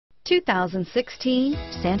2016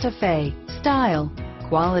 Santa Fe. Style,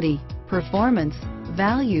 quality, performance,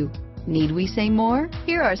 value. Need we say more?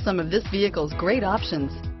 Here are some of this vehicle's great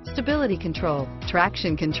options: stability control,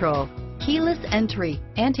 traction control, keyless entry,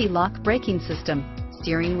 anti-lock braking system,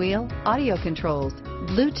 steering wheel audio controls,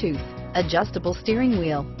 Bluetooth, adjustable steering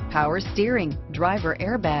wheel, power steering, driver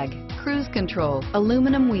airbag, cruise control,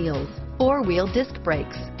 aluminum wheels, four-wheel disc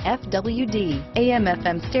brakes, FWD,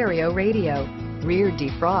 AM/FM stereo radio, rear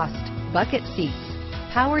defrost, bucket seats,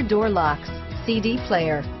 power door locks, CD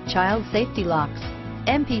player, child safety locks,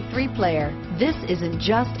 MP3 player. This isn't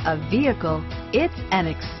just a vehicle, it's an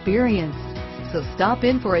experience. So stop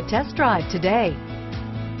in for a test drive today.